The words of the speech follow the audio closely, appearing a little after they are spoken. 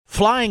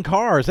flying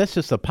cars, that's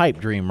just a pipe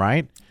dream,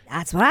 right?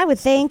 That's what I would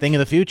think. Thing of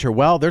the future.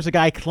 Well, there's a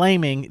guy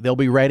claiming they'll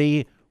be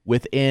ready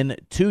within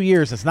 2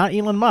 years. It's not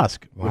Elon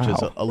Musk, which is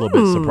a little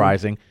bit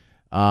surprising.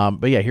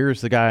 But yeah,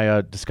 here's the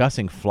guy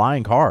discussing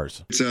flying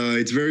cars.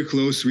 It's very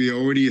close. We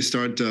already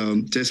start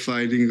test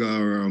flying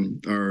our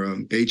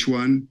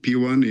H1,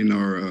 P1 in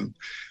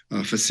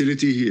our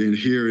facility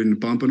here in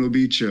Pompano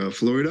Beach,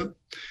 Florida.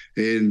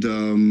 And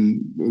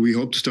we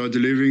hope to start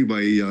delivering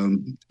by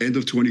end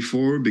of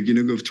 24,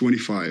 beginning of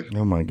 25.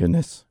 Oh, my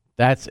goodness.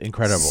 That's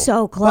incredible.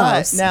 So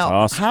close. But now,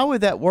 awesome. How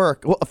would that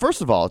work? Well,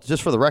 first of all,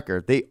 just for the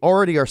record, they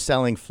already are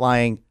selling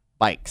flying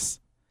bikes.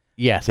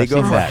 Yes, They I've go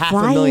seen for that.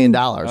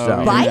 $500,000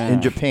 Oh, now yeah.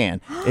 in Japan.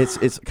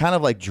 It's kind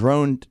of like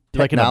drone technology.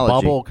 Like in a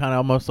bubble kind of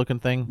almost looking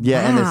thing.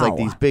 Yeah, and it's like Wow.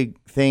 these big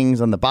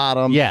things on the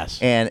bottom. Yes.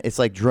 And it's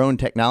like drone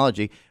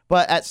technology.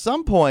 But at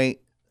some point,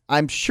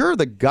 I'm sure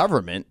the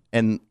government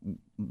and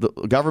the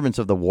governments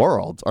of the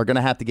world are going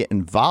to have to get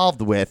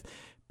involved with.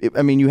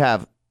 I mean, you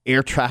have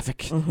air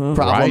traffic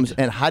problems, Right.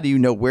 and how do you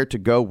know where to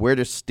go, where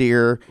to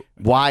steer,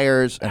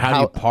 wires, and How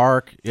do you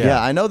park? Yeah,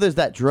 I know there's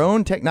that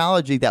drone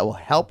technology that will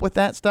help with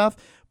that stuff.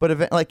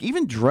 But like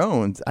even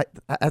drones,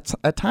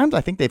 at times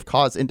I think they've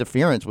caused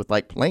interference with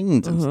like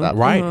planes and stuff.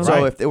 Right,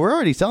 So right. if we're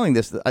already selling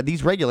this,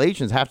 these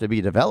regulations have to be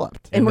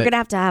developed. and we're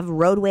going to have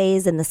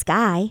roadways in the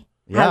sky.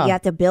 How Yeah. you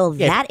have to build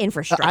that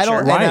infrastructure. I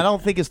don't. Right. And I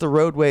don't think it's the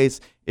roadways.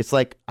 It's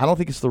like I don't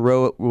think it's the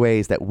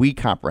roadways that we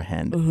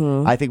comprehend.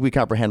 I think we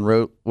comprehend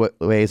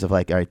roadways of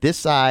like, all right, this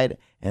side,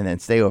 and then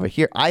stay over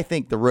here. I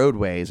think the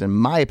roadways, in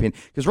my opinion,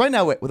 because right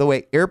now the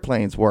way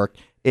airplanes work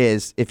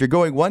is if you're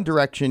going one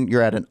direction,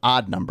 you're at an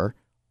odd number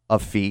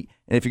of feet,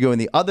 and if you go in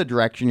the other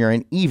direction, you're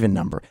an even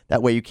number.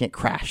 That way, you can't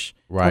crash.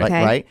 Right.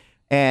 Okay. Right.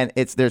 And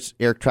there's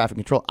air traffic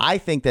control. I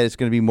think that it's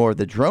going to be more of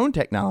the drone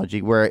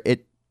technology where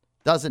it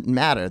doesn't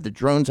matter. The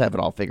drones have it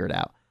all figured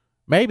out.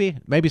 Maybe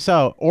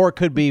so. Or it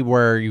could be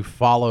where you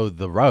follow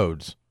the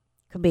roads.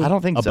 Could be. I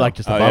don't think so. Like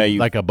just Oh, above, yeah,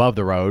 like above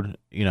the road,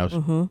 you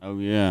know. Oh,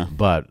 yeah.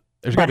 But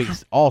there's got to be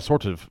all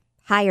sorts of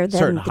higher than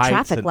certain the heights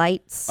traffic and-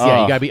 lights. yeah.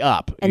 You Oh. got to be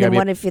up. You And gotta then be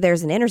what if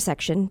there's an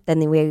intersection?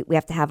 Then we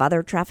have to have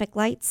other traffic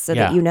lights so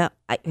Yeah. that you know.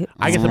 I guess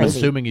it's I'm crazy.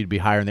 assuming you'd be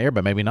higher in the air,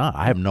 but maybe not.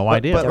 I have no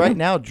idea. But right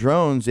now,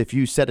 drones, if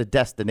you set a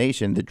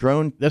destination, the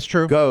drone That's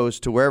true.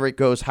 goes to wherever it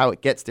goes, how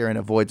it gets there, and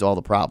avoids all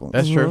the problems.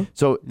 That's true.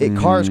 So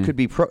cars could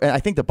be and I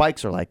think the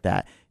bikes are like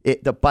that.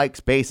 The bikes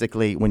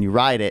basically, when you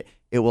ride it,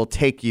 it will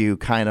take you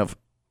kind of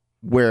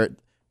where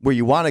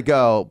you want to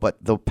go,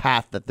 but the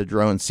path that the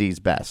drone sees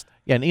best.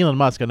 Yeah, and Elon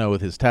Musk, I know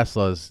with his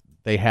Teslas,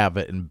 they have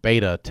it in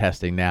beta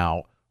testing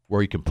now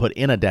where you can put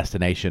in a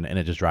destination and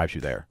it just drives you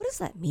there. What does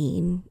that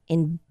mean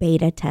in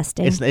beta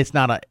testing? It's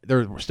not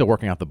they're still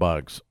working out the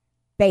bugs.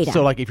 beta.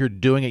 So like if you're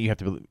doing it, you have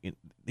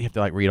to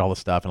like read all the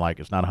stuff and like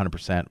it's not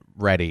 100%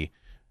 ready.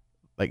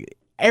 Like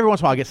every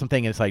once in a while I get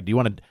something and it's like, do you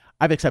want to?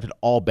 I've accepted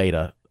all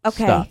beta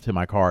stuff to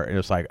my car and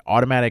it's like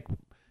automatic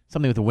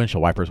something with the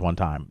windshield wipers one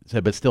time.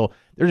 So, but still,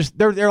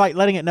 they're like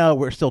letting it know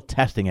we're still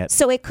testing it.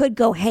 So it could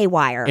go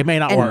haywire. It may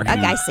not work.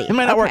 I see. It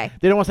may not Okay. work.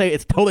 They don't want to say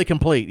it's totally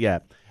complete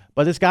yet.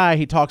 But this guy,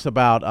 he talks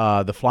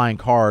about the flying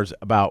cars.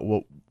 About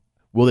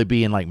will they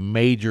be in like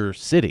major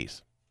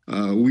cities?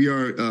 We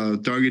are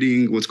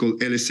targeting what's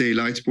called LSA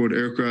light sport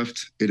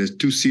aircraft. It is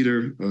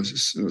two-seater,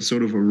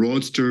 sort of a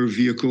roadster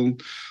vehicle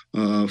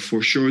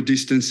for short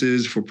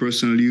distances, for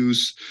personal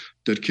use,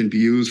 that can be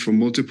used for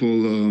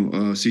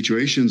multiple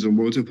situations or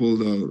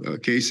multiple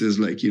cases.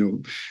 Like, I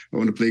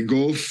want to play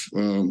golf. I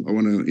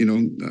want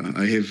to,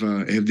 I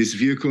have this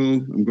vehicle.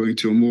 I'm going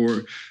to a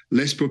more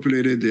less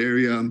populated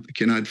area. I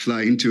cannot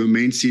fly into a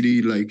main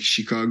city like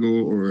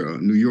Chicago or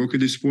New York at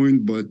this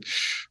point, but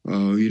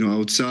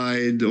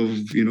outside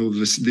of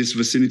this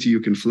vicinity, you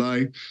can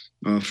fly.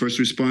 First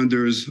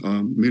responders,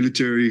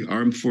 military,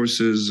 armed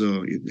forces,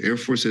 Air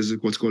Force has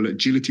what's called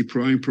Agility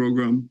Prime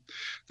program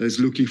that is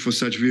looking for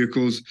such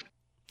vehicles.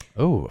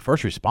 Oh,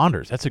 first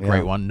responders. That's a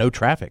great one. No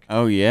traffic.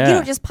 Oh, yeah. You know,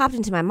 it just popped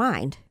into my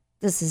mind.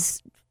 This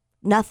is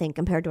nothing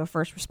compared to a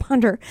first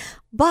responder,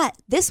 but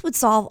this would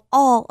solve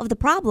all of the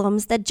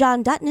problems that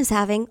John Dutton is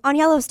having on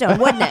Yellowstone,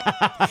 wouldn't it?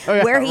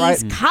 Where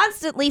he's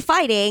constantly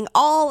fighting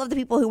all of the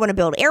people who want to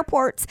build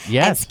airports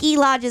and ski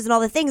lodges and all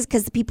the things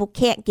because the people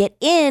can't get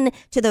in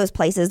to those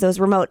places,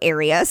 those remote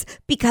areas,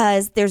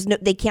 because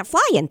they can't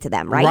fly into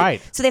them, right?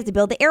 Right. So they have to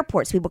build the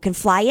airports so people can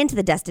fly into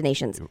the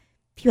destinations.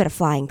 If you had a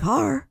flying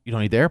car, You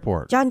don't need the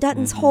airport. John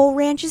Dutton's whole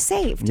ranch is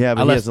saved. Yeah, but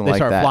he Unless doesn't they like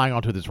start that. flying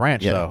onto this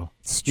ranch, though.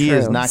 It's true. He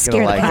is not Scare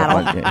going to the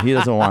like cattle. it. He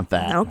doesn't want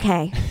that.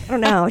 Okay. I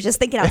don't know. I was just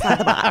thinking outside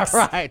the box.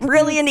 Right.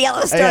 Really into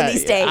Yellowstone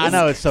these days. I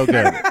know, it's so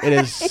good. It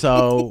is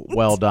so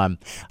well done.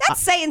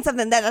 That's saying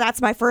something.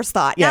 That's my first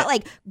thought. Yeah. Not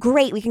like,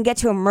 great, we can get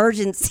to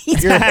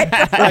emergencies. Like,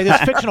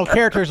 this fictional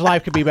character's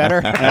life could be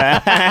better.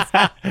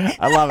 I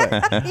love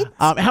it.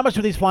 How much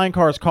do these flying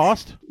cars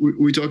cost?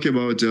 We talk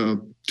about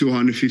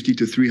 $250,000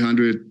 to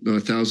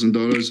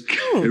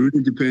 $300,000. It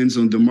really depends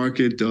on the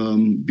market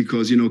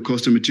because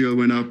cost of material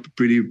went up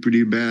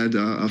pretty bad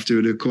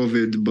after the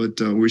COVID. But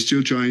we're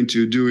still trying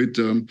to do it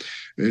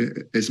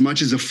as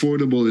much as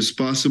affordable as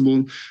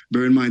possible.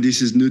 Bear in mind,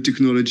 this is new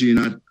technology,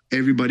 not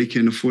everybody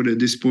can afford it at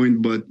this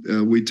point, but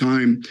with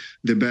time,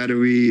 the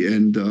battery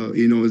and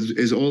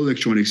as all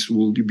electronics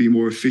will be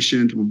more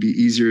efficient, will be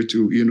easier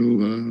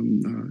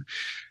to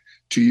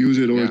to use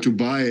it or to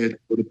buy it,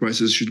 or the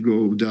prices should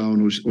go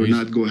down or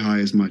not go high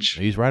as much.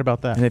 He's right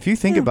about that. And if you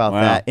think about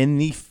that in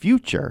the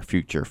future,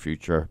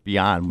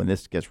 beyond when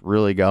this gets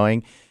really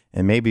going,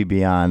 and maybe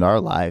beyond our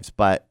lives,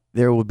 but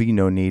there will be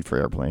no need for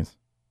airplanes.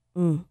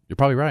 You're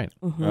probably right.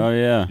 Mm-hmm. Oh,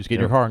 yeah. Just get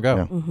in your car and go.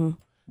 Yeah. Mm-hmm.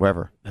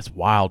 Wherever. That's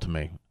wild to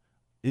me.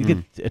 You get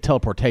a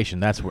teleportation.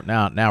 That's what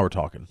now we're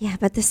talking. Yeah,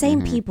 but the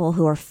same people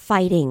who are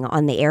fighting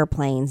on the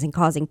airplanes and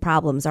causing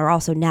problems are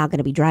also now going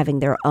to be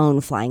driving their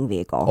own flying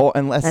vehicle. Oh,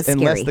 unless That's the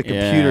scary.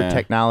 computer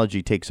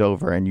technology takes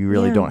over and you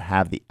really don't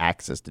have the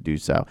access to do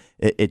so.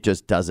 It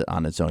just does it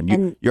on its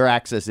own. Your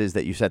access is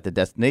that you set the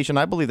destination.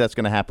 I believe that's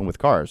going to happen with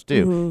cars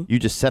too. You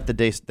just set the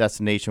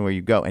destination where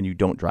you go and you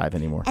don't drive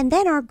anymore. And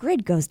then our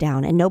grid goes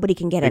down and nobody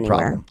can get Big anywhere.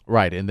 problem.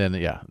 Right, and then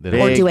then Or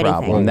do anything.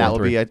 problem. And that will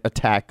World be a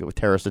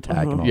terrorist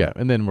attack. And all yeah, that.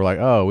 and then we're like,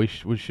 oh, we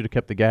should have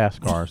kept the gas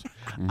cars.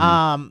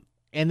 And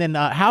then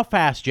how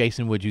fast,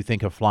 Jason, would you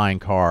think a flying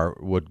car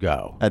would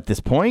go At this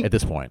point? at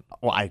this point?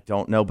 Well, I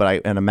don't know, but I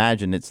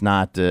imagine it's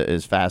not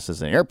as fast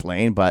as an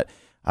airplane, but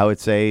I would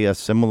say a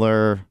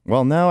similar.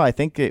 Well, no, I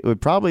think it could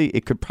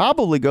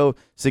probably go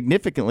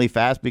significantly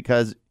fast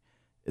because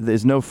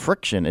there's no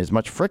friction, as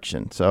much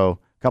friction. So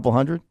a couple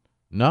hundred.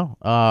 No,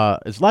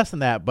 it's less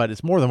than that, but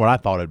it's more than what I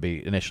thought it'd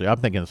be initially. I'm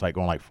thinking it's like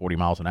going like 40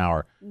 miles an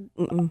hour.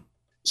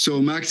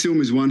 So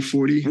maximum is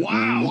 140.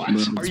 Wow, are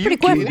you pretty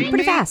quick, kidding pretty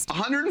me? fast.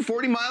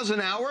 140 miles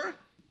an hour?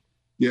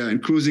 Yeah,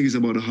 and cruising is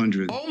about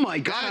 100. Oh my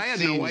God, I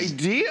had no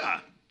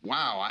idea.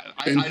 Wow,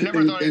 I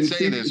never thought I'd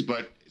say this,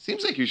 but it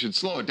seems like you should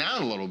slow it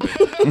down a little bit.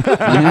 But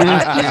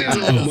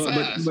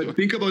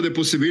think about the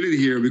possibility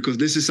here, because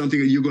this is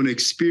something that you're going to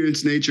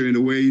experience nature in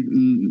a way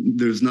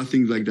there's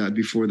nothing like that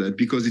before that,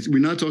 because we're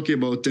not talking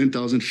about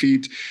 10,000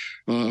 feet.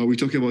 We're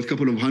talking about a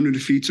couple of 100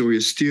 feet, so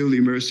we're still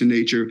immersed in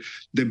nature.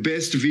 The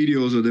best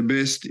videos or the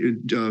best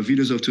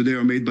videos of today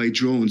are made by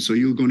drones, so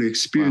you're going to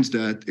experience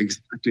that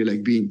exactly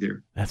like being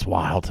there. That's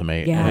wild to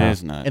me. Yeah. It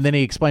is nuts. And then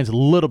he explains a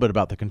little bit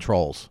about the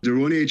controls. The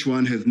Ronin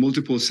H1 has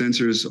multiple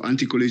sensors,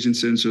 anti-collision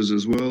sensors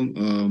as well.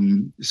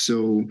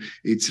 So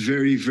it's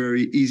very,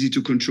 very easy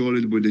to control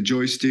it with the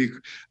joystick.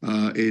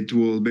 It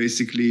will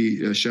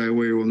basically shy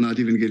away, will not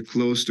even get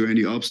close to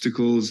any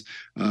obstacles.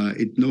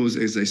 It knows,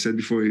 as I said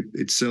before,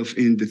 itself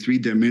in the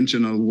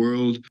three-dimensional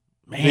world.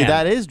 Man, See,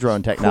 that is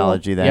drone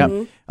technology Cool.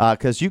 then.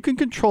 Because you can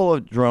control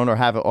a drone or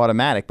have it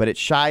automatic, but it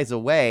shies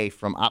away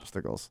from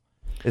obstacles.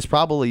 It's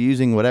probably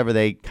using whatever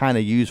they kind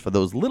of use for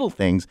those little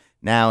things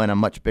now in a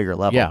much bigger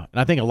level. yeah,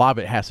 and I think a lot of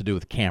it has to do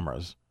with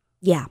cameras.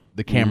 Yeah.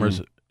 The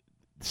cameras,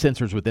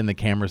 sensors within the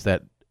cameras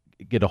that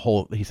get a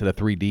whole, he said, a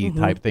 3D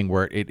type thing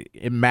where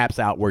it maps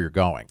out where you're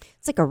going.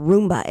 It's like a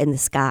Roomba in the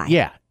sky.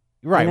 Yeah,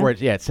 right. You know? Where it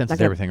senses Like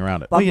a everything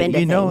around it. bump Well, into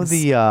you know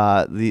things. your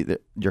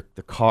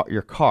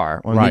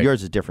car. Well, Right.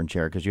 yours is different,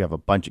 Jared, because you have a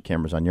bunch of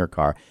cameras on your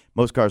car.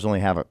 Most cars only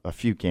have a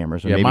few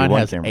cameras, or Yeah, maybe mine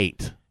one has camera.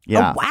 8.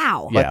 Yeah. Oh,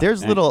 wow. Yeah. But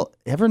there's little.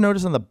 Ever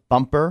notice on the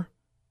bumper?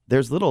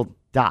 There's little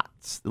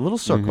dots, little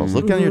circles.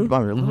 Look on your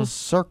bumper, little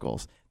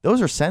circles.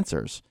 Those are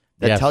sensors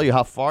that Yes. tell you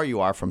how far you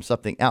are from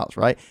something else,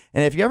 right?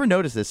 And if you ever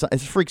notice this, it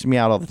freaks me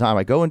out all the time.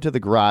 I go into the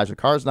garage, the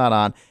car's not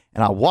on,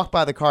 and I'll walk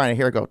by the car and I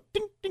hear it go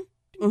ding, ding,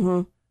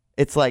 ding.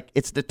 It's like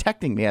it's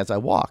detecting me as I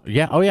walk.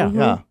 Yeah. Oh, yeah.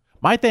 Yeah.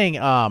 My thing,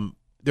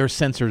 there's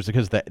sensors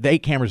because the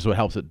 8 cameras is what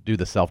helps it do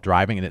the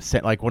self-driving. And it's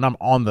like when I'm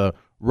on the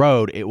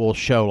road, it will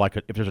show like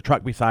if there's a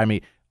truck beside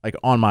me, like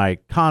on my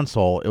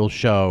console, it'll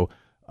show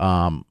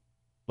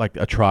like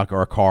a truck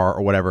or a car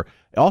or whatever.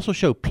 It also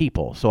show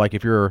people. So like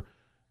if you're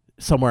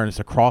somewhere and it's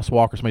a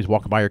crosswalk or somebody's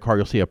walking by your car,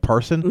 you'll see a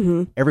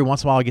person. Every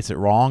once in a while it gets it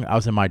wrong. I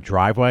was in my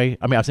driveway.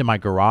 I was in my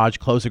garage,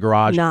 closed the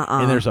garage,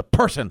 and there's a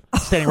person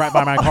standing right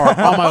by my car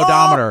on my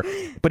odometer.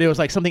 But it was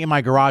like something in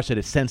my garage that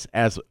it sensed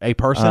as a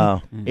person.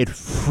 Oh. It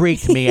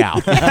freaked me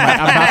out.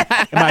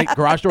 And my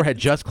garage door had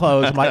just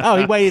closed. I'm like, oh,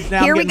 he waited.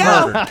 Now Here I'm we getting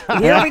go. murdered.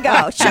 Here we go.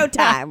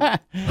 Showtime.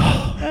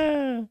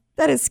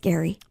 That is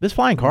scary. This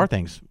flying car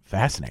thing's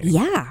fascinating.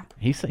 Yeah.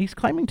 He's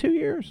claiming 2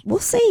 years. We'll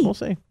see. We'll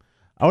see.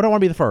 I don't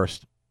want to be the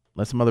first.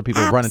 Let some other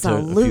people run into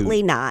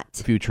Absolutely not.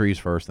 a few trees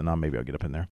first, and maybe I'll get up in there.